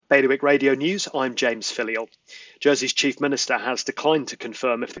Bailiwick Radio News, I'm James Filial. Jersey's Chief Minister has declined to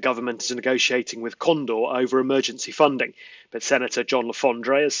confirm if the government is negotiating with Condor over emergency funding, but Senator John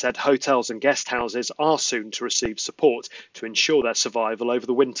Lafondre has said hotels and guest houses are soon to receive support to ensure their survival over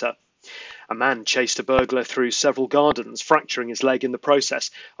the winter. A man chased a burglar through several gardens, fracturing his leg in the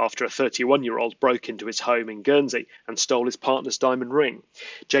process after a 31-year-old broke into his home in Guernsey and stole his partner's diamond ring.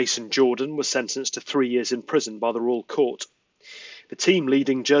 Jason Jordan was sentenced to 3 years in prison by the Royal Court. The team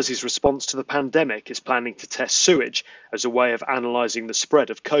leading Jersey's response to the pandemic is planning to test sewage as a way of analysing the spread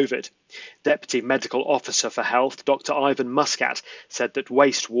of COVID. Deputy Medical Officer for Health, Dr. Ivan Muscat, said that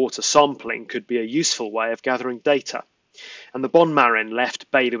wastewater sampling could be a useful way of gathering data. And the Bon Marin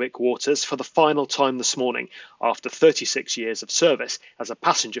left Bailiwick waters for the final time this morning after 36 years of service as a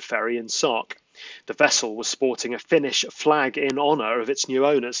passenger ferry in Sark. The vessel was sporting a Finnish flag in honour of its new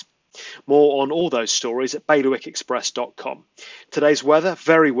owners. More on all those stories at bailiwickexpress.com. Today's weather,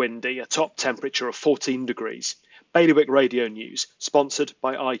 very windy, a top temperature of 14 degrees. Bailiwick Radio News, sponsored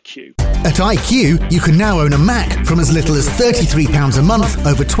by IQ. At IQ, you can now own a Mac from as little as £33 a month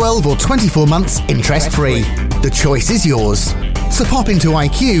over 12 or 24 months interest-free. The choice is yours. So pop into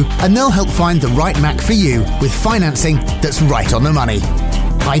IQ and they'll help find the right Mac for you with financing that's right on the money.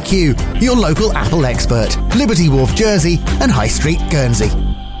 IQ, your local Apple expert. Liberty Wharf, Jersey and High Street, Guernsey.